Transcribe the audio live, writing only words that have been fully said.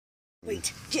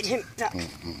Wait, get him back.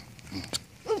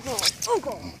 Oh God, oh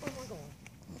God, oh my God.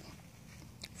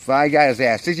 Finally got his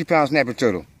ass. 60-pound snapper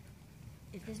turtle.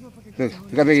 If this motherfucker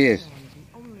Look how big he is.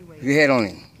 Your head on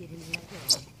him.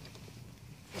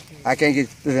 I can't get.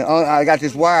 Listen, I got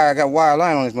this wire. I got wire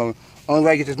line on this motherfucker. Only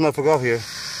way I get this motherfucker off here.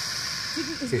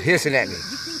 He's hissing at me.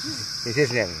 He's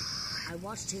hissing at me. I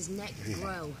watched his neck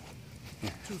grow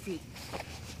 2 feet.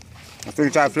 I'm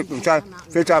finna try to flip him.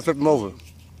 Finna try to flip him over.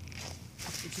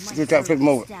 Finna try to flip him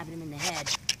over. Stabbing him in the head.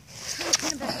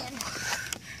 Put him back in.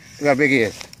 Look how big he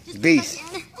is. Beast.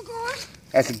 Oh God.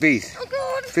 That's a beast. Oh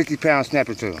God. 50-pound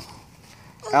snapper turtle.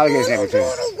 Alligator snapper turtle.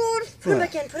 Oh God. Put him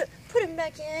back in. Put him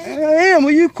back in. I am.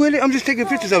 Will you quit it? I'm just taking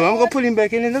pictures of him. I'm gonna put him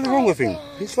back in. There's nothing wrong with him.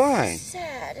 He's fine.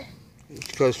 Sad.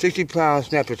 Because 60-pound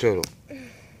snapper turtle.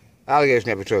 Alligator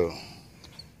snapper turtle.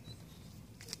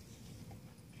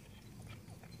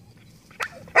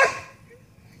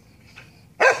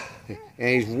 And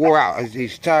he's wore out.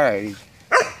 He's tired. He's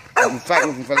been fighting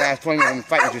with him for the last 20 minutes. I'm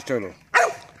fighting with this turtle.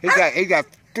 He got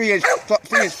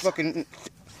 3-inch fucking.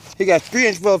 He got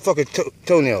 3-inch motherfucking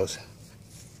toenails.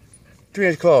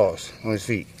 3-inch claws on his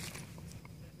feet.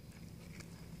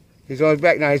 He's on his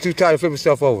back now. He's too tired to flip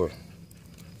himself over.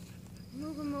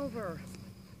 Move him over.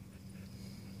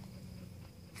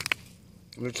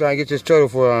 I'm gonna try and get this turtle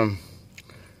for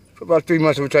about 3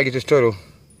 months. I'm gonna try to get this turtle,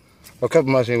 or a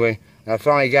couple months anyway. And I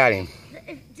finally got him.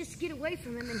 Just get away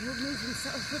from him, and he'll move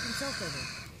himself, flip himself over.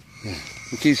 Yeah.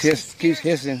 He keeps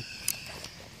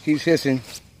hissing.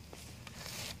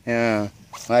 And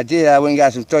when I did, I went and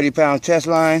got some 30-pound test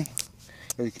line.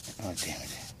 Oh damn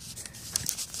it!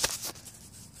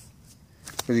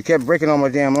 Because he kept breaking on my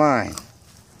damn line.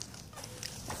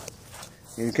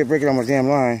 He kept breaking on my damn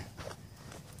line.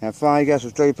 And I finally got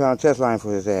some 30-pound test line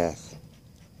for his ass.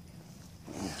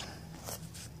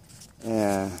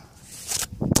 Yeah.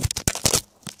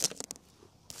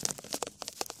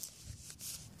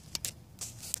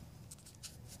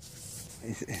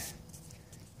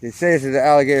 It says it's an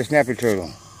alligator snapper turtle.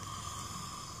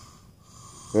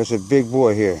 There's a big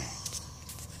boy here.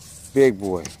 Big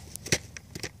boy.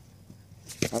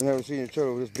 I've never seen a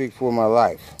turtle this big for my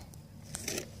life.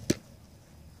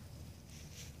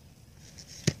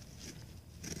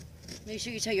 Make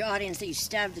sure you tell your audience that you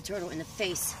stabbed the turtle in the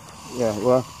face. Yeah,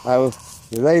 well,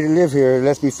 the lady that lives here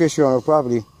lets me fish here on her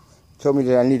property. Told me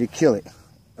that I need to kill it.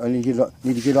 I need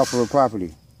to get off of her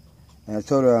property. And I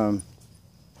told her,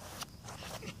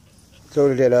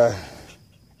 that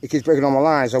it keeps breaking on my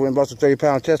line, so I went and bought some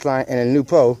 30-pound test line and a new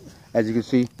pole. As you can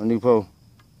see, a new pole.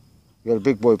 We got a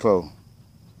big boy pole.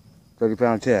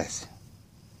 30-pound test.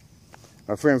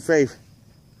 My friend Faith,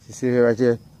 she's sitting here right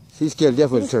there. She's scared to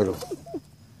death of the turtle.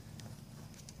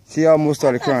 She almost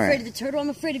started crying. I'm not afraid of the turtle. I'm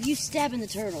afraid of you stabbing the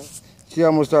turtle. She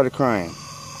almost started crying.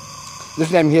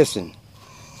 Listen to him hissing.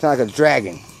 Sound like a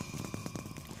dragon.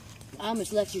 I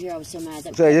almost left you here. I was so mad. I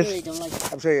really don't like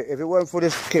it. I'm telling you, if it wasn't for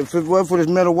this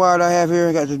metal wire that I have here,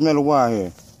 I got this metal wire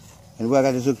here, and the way I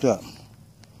got this hooked up.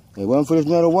 If it wasn't for this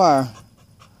metal wire,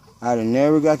 I'd have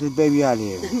never got this baby out of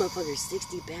here. That motherfucker's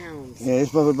 60 pounds. Yeah, this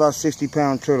motherfucker's about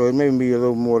 60-pound turtle. It may be a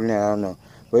little more than that. I don't know,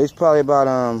 but it's probably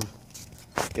about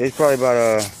It's probably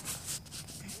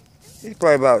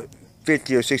about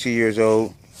 50 or 60 years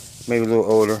old, maybe a little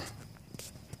older.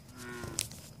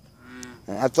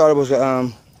 And I thought it was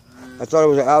an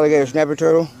alligator snapper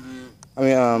turtle. I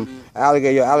mean,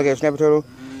 alligator snapper turtle.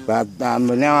 But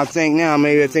now I think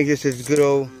this is a good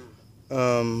old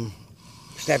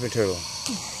snapper turtle.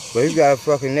 But he's got a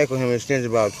fucking neck on him that extends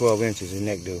about 12 inches. His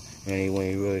neck do, and when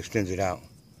he really extends it out,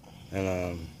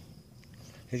 and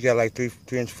he's got like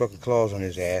 3-inch fucking claws on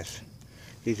his ass.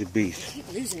 He's a beast. I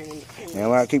keep losing him. And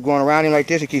when I keep going around him like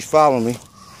this, he keeps following me.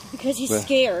 Because he's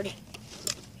scared.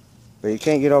 But you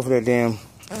can't get off of that damn.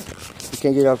 You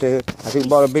can't get off there. I went and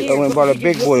bought a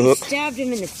big boy hook. Stabbed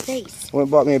him in the face. Went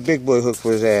and bought me a big boy hook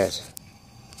for his ass.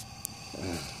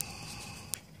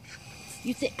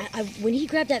 You think when he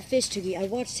grabbed that fish, Toogie, I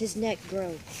watched his neck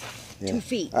grow 2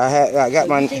 feet. I got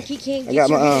my. You think he can't get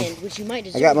your hand, which you might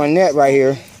deserve. I got my net right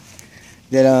here.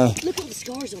 That Look at the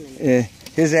scars on him. Yeah,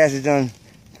 his ass is done.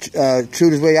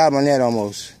 Chewed his way out of my net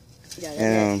almost.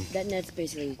 Yeah, that net's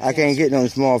basically. I can't get no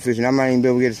small fish, and I might even be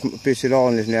able to get a fish at all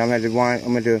in this net. I'm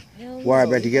going to wire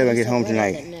it back together and get home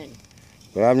tonight.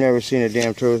 But I've never seen a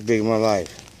damn turtle as big in my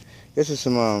life. This is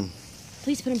some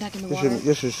Please put him back in the water.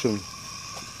 This is some.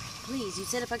 Please, you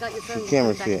said if I got your phone, you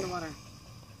camera put him back in the water.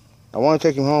 I want to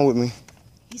take him home with me.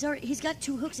 He's got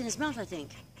 2 hooks in his mouth, I think.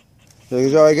 So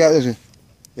he's already got. Listen.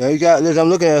 Yeah, he got. Listen, I'm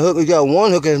looking at a hook. He got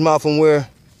 1 hook in his mouth from where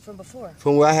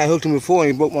I had hooked him before,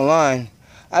 and he broke my line.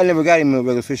 I never got him in a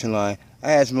regular fishing line.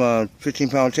 I had some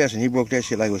 15-pound test, and he broke that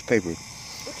shit like it was paper. Look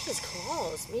at his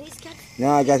claws. Man, he's got...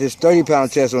 Now I got this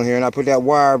 30-pound test on here, and I put that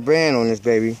wire band on this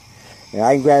baby. And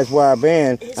I can grab this wire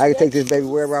band. I can take this baby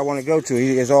wherever I want to go to.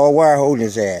 It's all wire holding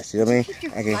his ass. You know what I mean? Keep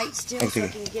your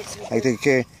I can take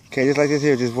care just like this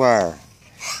here, this wire.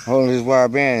 I'm holding this wire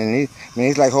band, and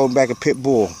he's like holding back a pit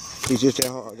bull. He's just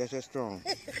that hard. That's that strong.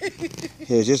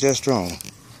 He's just that strong.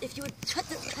 If you would cut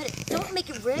it, don't make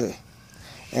it rip.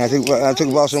 And I took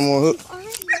about some more hooks. You've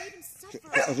already made him suffer.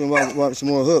 I took about some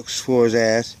more hooks for his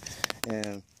ass.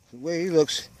 And the way he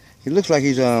looks like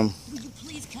he's Will you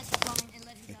please cut the line and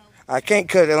let him go? I can't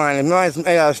cut the line. The line's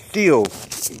made out of steel. You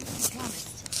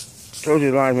promised. Told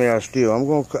you the line's made out of steel. I'm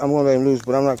gonna let him loose,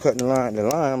 but I'm not cutting the line. I'm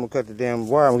gonna cut the damn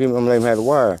wire. I'm gonna let him have the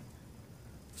wire. Have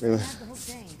the whole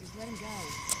thing. Just let him go.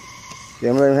 Yeah,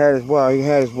 I'm gonna let him have his wire. He can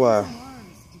have his wire. Arms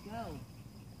to go.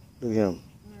 Look at him. Or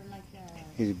like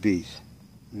He's a beast.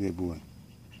 Look at that boy.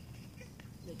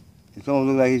 It's almost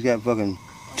look like he's got fucking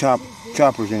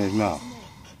choppers in his mouth.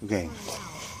 Okay.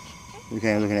 You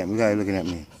can't looking at me. You guys looking at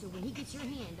me. So when he gets your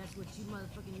hand, that's what you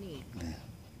motherfucking need.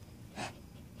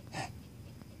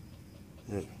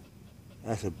 Look,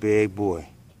 that's a big boy.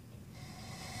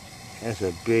 That's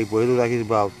a big boy. He looks like he's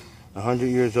about 100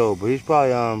 years old, but he's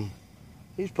probably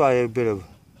a bit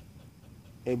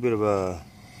of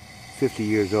 50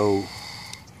 years old,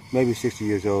 maybe 60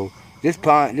 years old. This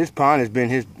pond has been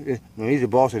his. He's the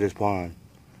boss of this pond.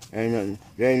 There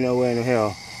ain't no way in the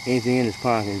hell anything in this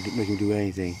pond can make him do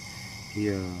anything.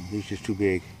 He's just too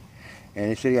big.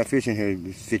 And they said he got fish in here,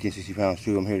 15, 60 pounds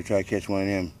too. I'm here to try to catch one of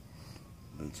them.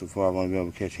 But so far, I've only been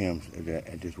able to catch him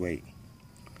at this weight.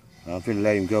 I'm finna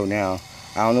let him go now.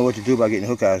 I don't know what to do about getting the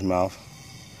hook out of his mouth.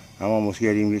 I'm almost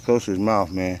scared to even get close to his mouth,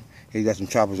 man. He's got some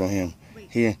choppers on him.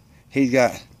 He's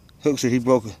got hooks that he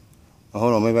broke. Oh,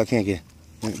 hold on, maybe I can't get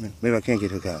hook out. Maybe I can't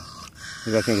get hook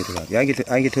out. Yeah, I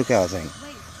can get hook out, I think.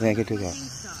 I can get hook out.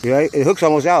 You ready? The hook's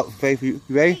almost out, Faith. You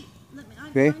ready?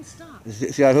 Ready?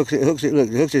 See how it hooks it? Look,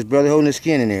 it hooks his brother holding his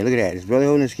skin in there. Look at that. His brother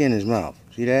holding his skin in his mouth.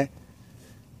 See that?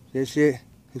 See that shit?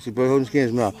 Hooks his brother holding his skin in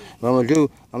his mouth. What I'm gonna do,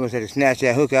 I'm gonna have to snatch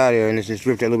that hook out of there and just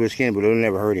rip that little bit of skin, but it'll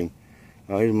never hurt him.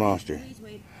 Oh, he's a monster.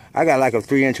 I got like a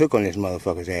 3-inch hook on this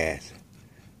motherfucker's ass.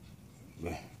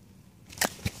 But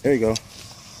there you go.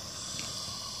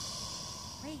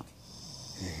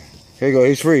 Here you go.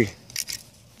 He's free.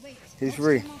 He's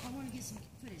free.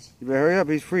 You better hurry up.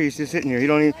 He's free. He's just sitting here. He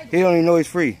don't even know he's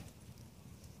free.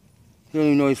 He don't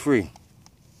even know he's free.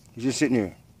 He's just sitting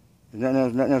here.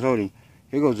 There's nothing else holding him.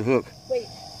 Here goes the hook. Wait.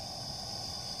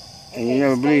 And you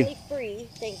never believe. He's free,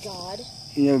 thank God.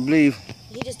 You never believe.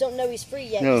 He just don't know he's free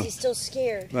yet because he's still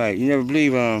scared. Right. You never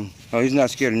believe. Oh, he's not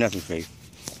scared of nothing, Faith.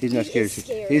 He's not scared.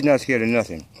 He's not scared of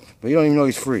nothing. But you don't even know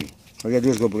he's free. All you gotta do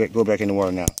is go back in the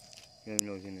water now. You don't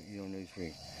know you don't know he's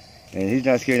free. And he's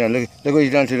not scared now. Look what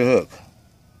he's done to the hook.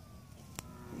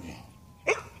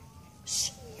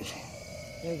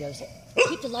 There he goes.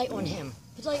 Keep the light on him.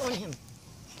 Put the light on him.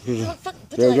 Put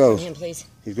the There light he goes. on him, please.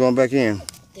 He's going back in.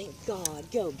 Thank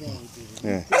God. Go, baby.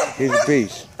 Yeah. He's a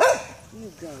beast.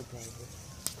 You go, baby.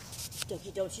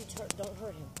 Don't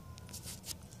hurt him.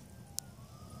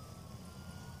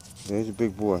 Yeah, he's a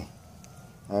big boy.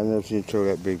 I've never seen him throw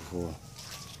that big before.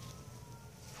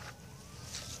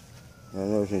 I've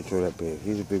never seen him throw that big.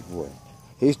 He's a big boy.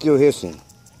 He's still hissing.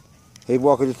 He's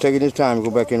walking, just taking his time to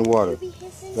go back in the water. You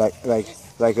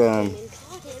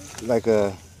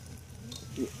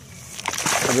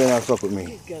better not fuck with me.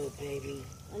 You go, baby.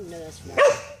 I know that's right.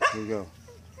 Here you go.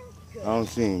 I don't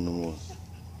see him no more.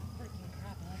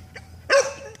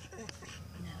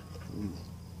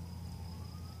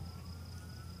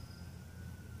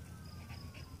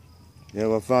 Yeah,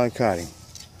 well, I finally caught him.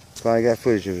 Finally got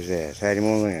footage of his ass. Had him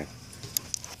on land.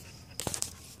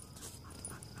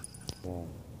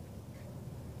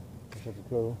 That's such a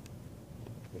cool.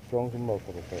 As strong as a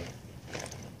motherfucker,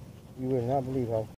 you would not believe how